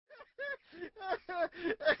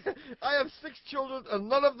I have 6 children, and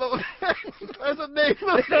none of them has a name.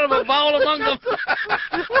 They don't have a vowel among them.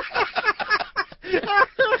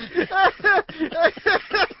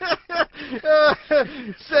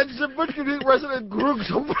 Said Zabutkin resident Grug.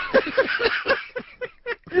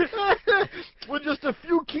 With just a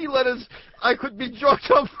few key letters, I could be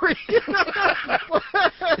free.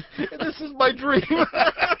 This is my dream.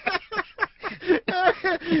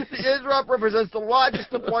 The airdrop represents the largest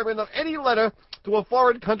deployment of any letter to a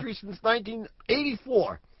foreign country since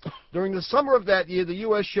 1984. During the summer of that year, the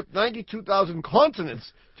U.S. shipped 92,000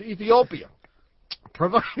 consonants to Ethiopia,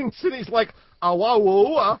 providing cities like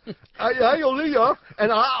Awawu, Ayoliya,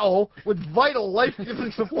 and Ao with vital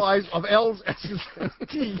life-giving supplies of L's, S's, and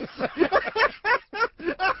T's.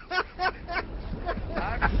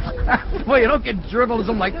 Boy, you don't get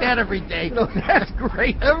journalism like that every day. No, that's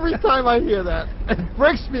great. Every time I hear that, it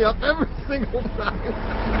breaks me up every single time.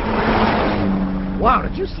 Wow,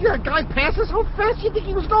 did you see that guy pass us? How fast do you think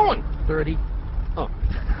he was going? 30. Oh.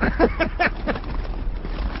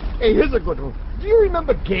 Hey, here's a good one. Do you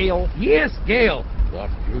remember Gail? Yes, Gail. The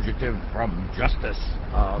fugitive from justice.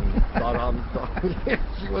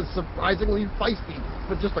 She was surprisingly feisty,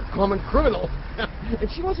 but just a common criminal. And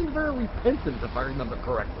she wasn't very repentant, if I remember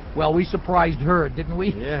correctly. Well, we surprised her, didn't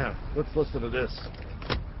we? Yeah. Let's listen to this.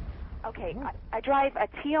 Okay, I drive a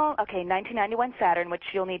teal, 1991 Saturn, which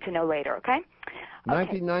you'll need to know later, okay?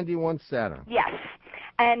 1991 Saturn. Yes.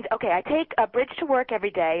 And, I take a bridge to work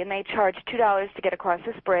every day, and they charge $2 to get across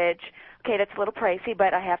this bridge. Okay, that's a little pricey,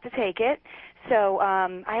 but I have to take it. So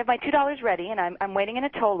I have my $2 ready, and I'm waiting in a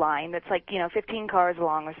toll line that's like, 15 cars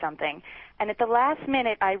long or something. And at the last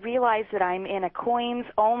minute, I realize that I'm in a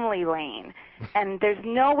coins-only lane, and there's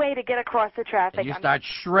no way to get across the traffic. And you start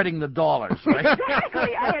shredding the dollars, right?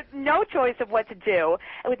 Exactly. I had no choice of what to do.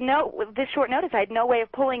 With this short notice, I had no way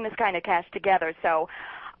of pulling this kind of cash together. So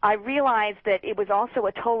I realized that it was also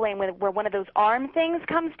a toll lane where one of those arm things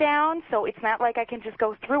comes down, so it's not like I can just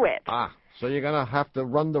go through it. Ah, so you're going to have to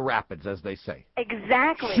run the rapids, as they say.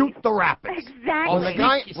 Exactly. Shoot the rapids. Exactly.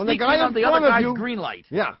 When the guy in the front other of guy's you, green light.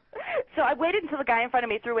 Yeah. So I waited until the guy in front of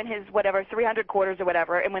me threw in his, 300 quarters or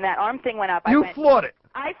whatever, and when that arm thing went up, You floored it.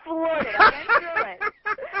 I floored it. I went through it.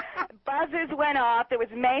 Buzzers went off. There was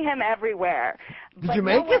mayhem everywhere. Did you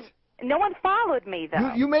make it? No one followed me,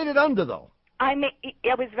 though. You made it under, though. I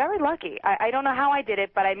was very lucky. I don't know how I did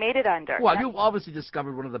it, but I made it under. Well, you obviously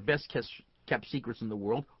discovered one of the best kept secrets in the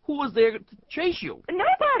world. Who was there to chase you?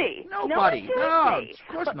 Nobody. No, of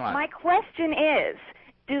course not. My question is,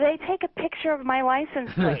 do they take a picture of my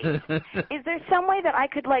license plate? Is there some way that I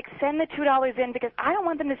could, send the $2 in? Because I don't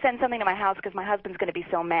want them to send something to my house because my husband's going to be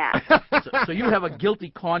so mad. So you have a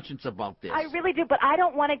guilty conscience about this. I really do, but I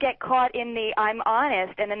don't want to get caught in the I'm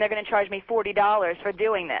honest, and then they're going to charge me $40 for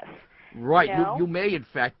doing this. Right. You may, in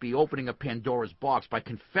fact, be opening a Pandora's box by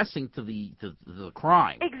confessing to the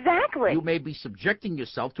crime. Exactly. You may be subjecting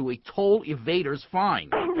yourself to a toll evader's fine.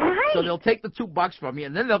 Right. So they'll take the $2 from you,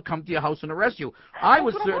 and then they'll come to your house and arrest you. I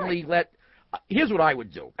would certainly here's what I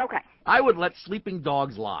would do. Okay. I would let sleeping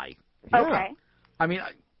dogs lie. Okay. I mean,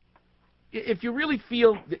 if you really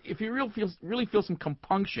feel some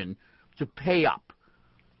compunction to pay up,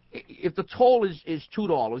 if the toll is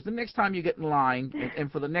 $2, the next time you get in line,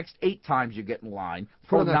 and for the next 8 times you get in line,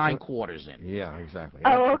 throw 9 quarters in. Yeah, exactly.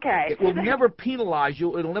 Oh, okay. It will never penalize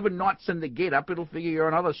you. It'll never not send the gate up. It'll figure you're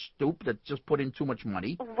another stoop that just put in too much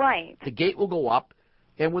money. Right. The gate will go up,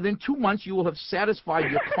 and within 2 months you will have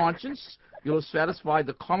satisfied your conscience. You'll have satisfied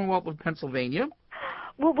the Commonwealth of Pennsylvania.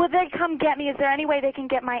 Well, will they come get me? Is there any way they can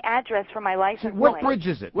get my address for my license What plate? bridge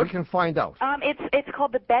is it? We can find out. It's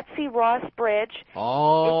called the Betsy Ross Bridge.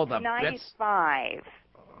 Oh, it's 95.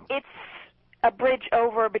 It's a bridge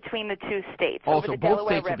over between the 2 states. Oh, over so the both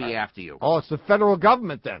Delaware states will River. be after you. Oh, it's the federal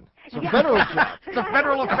government then. It's a federal job. It's a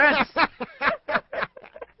federal offense.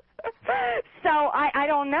 So I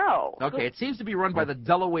don't know. Okay, it seems to be run by the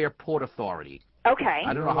Delaware Port Authority. Okay.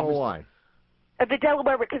 I don't know why. The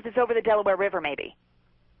Delaware, because it's over the Delaware River, maybe.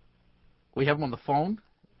 We have him on the phone?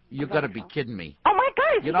 You've got to be kidding me. Oh, my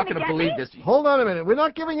God. You're not going to believe this. Hold on a minute. We're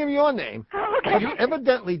not giving him your name. Okay.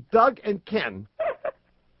 Evidently, Doug and Ken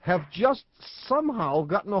have just somehow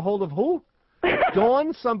gotten a hold of who?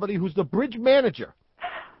 Dawn, somebody who's the bridge manager.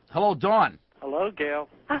 Hello, Dawn. Hello, Gail.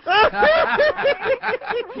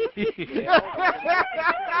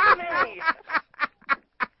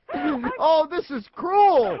 Oh, this is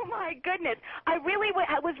cruel. Oh, my goodness. I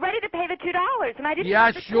was ready to pay the $2, and I didn't Yeah,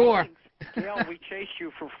 have the sure. change. Gail, we chased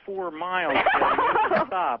you for 4 miles. You didn't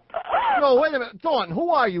stop. No, wait a minute. Don, who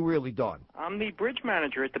are you really, Don? I'm the bridge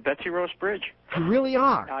manager at the Betsy Ross Bridge. You really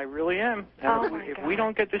are? I really am. Oh, And my if God. we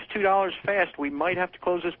don't get this $2 fast, we might have to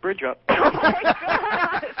close this bridge up. Oh, my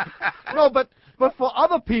God. No, but for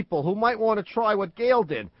other people who might want to try what Gail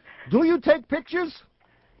did, do you take pictures?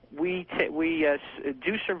 We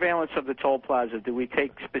do surveillance of the toll plaza. Do we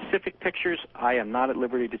take specific pictures? I am not at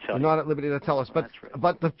liberty to tell You're you. not at liberty to tell us, but That's right.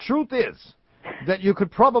 but the truth is that you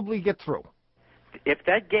could probably get through. If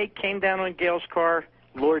that gate came down on Gail's car,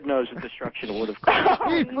 Lord knows the destruction it would have caused.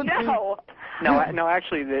 Oh, It would be- no. No,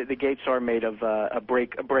 actually, the gates are made of a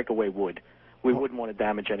breakaway wood. We wouldn't want to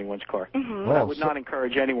damage anyone's car. Mm-hmm. But I Oh, would so- not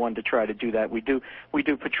encourage anyone to try to do that. We do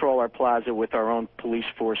patrol our plaza with our own police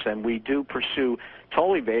force, and we do pursue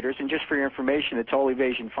toll evaders. And just for your information, the toll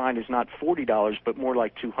evasion fine is not $40, but more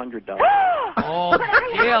like $200. Oh,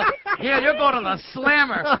 Gail, you're going to the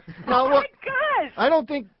slammer. Now, Oh, look, my gosh.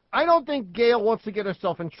 I don't think Gail wants to get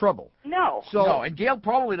herself in trouble. No. So No, and Gail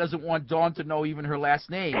probably doesn't want Dawn to know even her last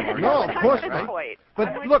name. Or No, anything, of course right? not. Point. But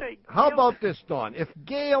I might look, say, how Gail- about this, Dawn? If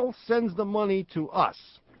Gail sends the money to us,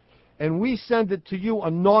 and we send it to you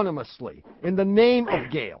anonymously in the name of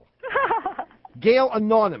Gail, Gail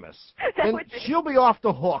Anonymous, That then would be- she'll be off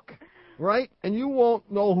the hook, right? And you won't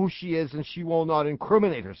know who she is, and she will not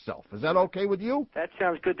incriminate herself. Is that okay with you? That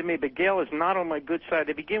sounds good to me, but Gail is not on my good side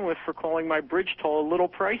to begin with for calling my bridge toll a little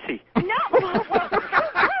pricey. No. Well,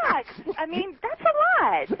 God. I mean, that's a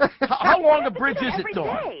lot. How long a bridge I do is that it, every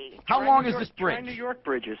Dawn? day. How long is Try this New bridge? York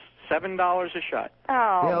bridges, $7 a shot.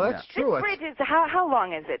 Oh. Yeah, that's true. This bridge is, how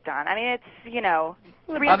long is it, Don? I mean, it's,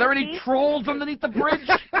 300 Are there any feet? trolls underneath the bridge?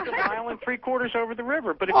 It's a mile and 3/4 over the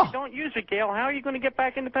river. But if Oh. you don't use it, Gail, how are you going to get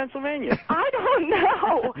back into Pennsylvania? I don't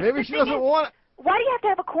know. Maybe The she thing doesn't is, want it. Why do you have to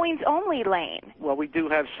have a coins-only lane? Well, we do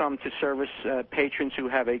have some to service patrons who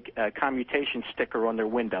have a commutation sticker on their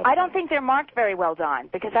window. I don't think they're marked very well, Don,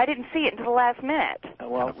 because I didn't see it until the last minute.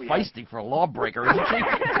 Well, we have, Feisty for a lawbreaker, isn't she?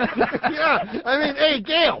 Yeah, I mean, hey,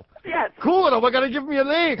 Gail, Yes. cool it. We're going to give me a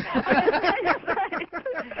name. That's right.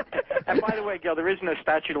 and by the way, Gail, there is no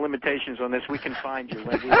statute of limitations on this. We can find you.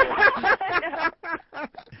 When we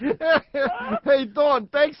Hey, Dawn,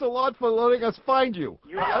 thanks a lot for letting us find you.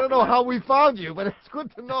 I don't know how we found you, but it's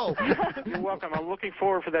good to know. You're welcome. I'm looking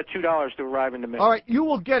forward for that $2 to arrive in the mail. All right, you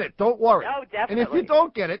will get it. Don't worry. Oh, And if definitely. you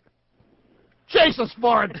don't get it, chase us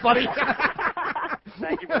for it, buddy.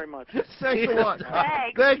 Thank you very much. Thanks a lot.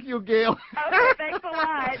 Thanks. Thank you, Gail. Okay, thanks a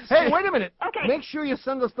lot. Hey, wait a minute. Okay. Make sure you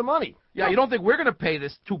send us the money. Yeah, you don't think we're going to pay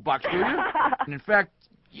this $2, do you? And in fact,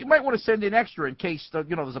 you might want to send in extra in case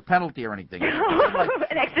there's a penalty or anything.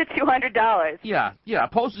 An extra $200. Yeah,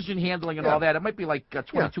 postage and handling and Yeah. all that. It might be like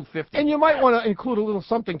 $22.50. And you might want to include a little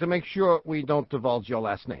something to make sure we don't divulge your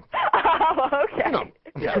last name. Oh, okay. You know,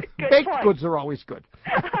 Yeah. Good baked point. goods are always good.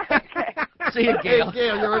 Okay. See you, Gail. Hey,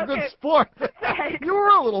 Gail, you're a good Okay. sport. Thanks. You were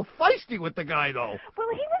a little feisty with the guy, though. Well,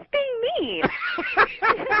 he was being mean.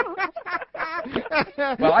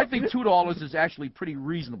 Well, I think $2 is actually pretty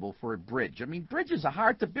reasonable for a bridge. I mean, bridges are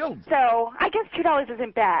hard to build. So I guess $2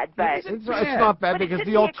 isn't bad, but It's not bad But it because should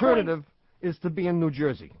the be a alternative is to be in New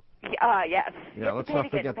Jersey. yes. Yeah, You have let's to pay not to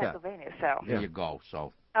get forget to that. Pennsylvania, so There you go.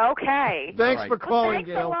 So, okay. Thanks right. for Well, calling, thanks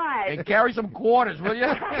a Gail. lot. and carry some quarters, will you?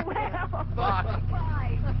 I will. Bye.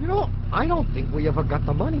 You know, I don't think we ever got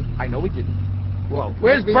the money. I know we didn't. Well,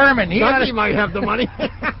 Where's maybe Berman? He Dougie had might have the money.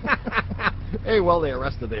 Hey, well, they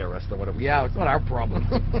arrested. What do we? Yeah, it's not our problem.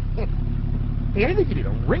 Hey, I think you need a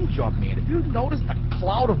ring job, man. Have you noticed a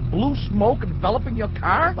cloud of blue smoke enveloping your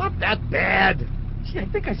car? Not that bad. Gee, I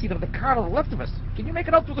think I see it on the car to the left of us. Can you make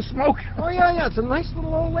it out through the smoke? Oh, yeah, it's a nice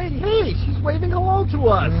little old lady. Hey, she's waving hello to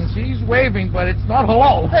us. She's waving, but it's not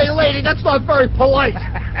hello. Hey, lady, that's not very polite.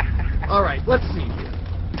 All right, let's see here.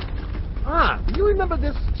 Do you remember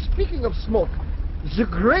this? Speaking of smoke, the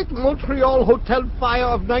Great Montreal Hotel Fire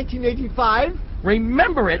of 1985?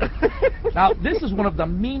 Remember it. Now, this is one of the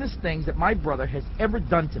meanest things that my brother has ever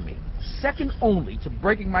done to me. Second only to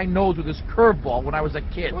breaking my nose with his curveball when I was a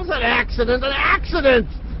kid. It was an accident,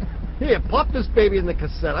 Here, pop this baby in the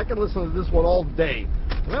cassette. I can listen to this one all day.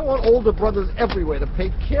 And I want older brothers everywhere to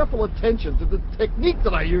pay careful attention to the technique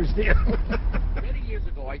that I used here. Many years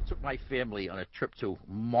ago, I took my family on a trip to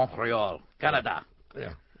Montreal, Canada.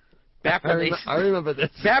 Yeah. Back when I remember this.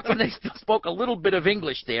 back when they still spoke a little bit of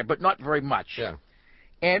English there, but not very much. Yeah.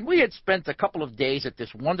 And we had spent a couple of days at this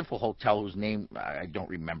wonderful hotel whose name I don't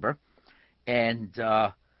remember. And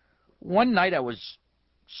one night I was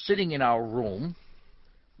sitting in our room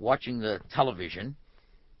watching the television,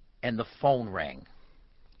 and the phone rang.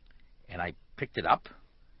 And I picked it up,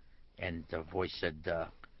 and the voice said,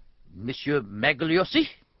 Monsieur Magliozzi?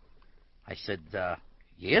 I said,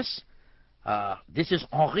 yes. This is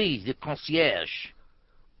Henri, the concierge.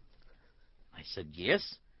 I said,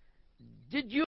 yes. Did you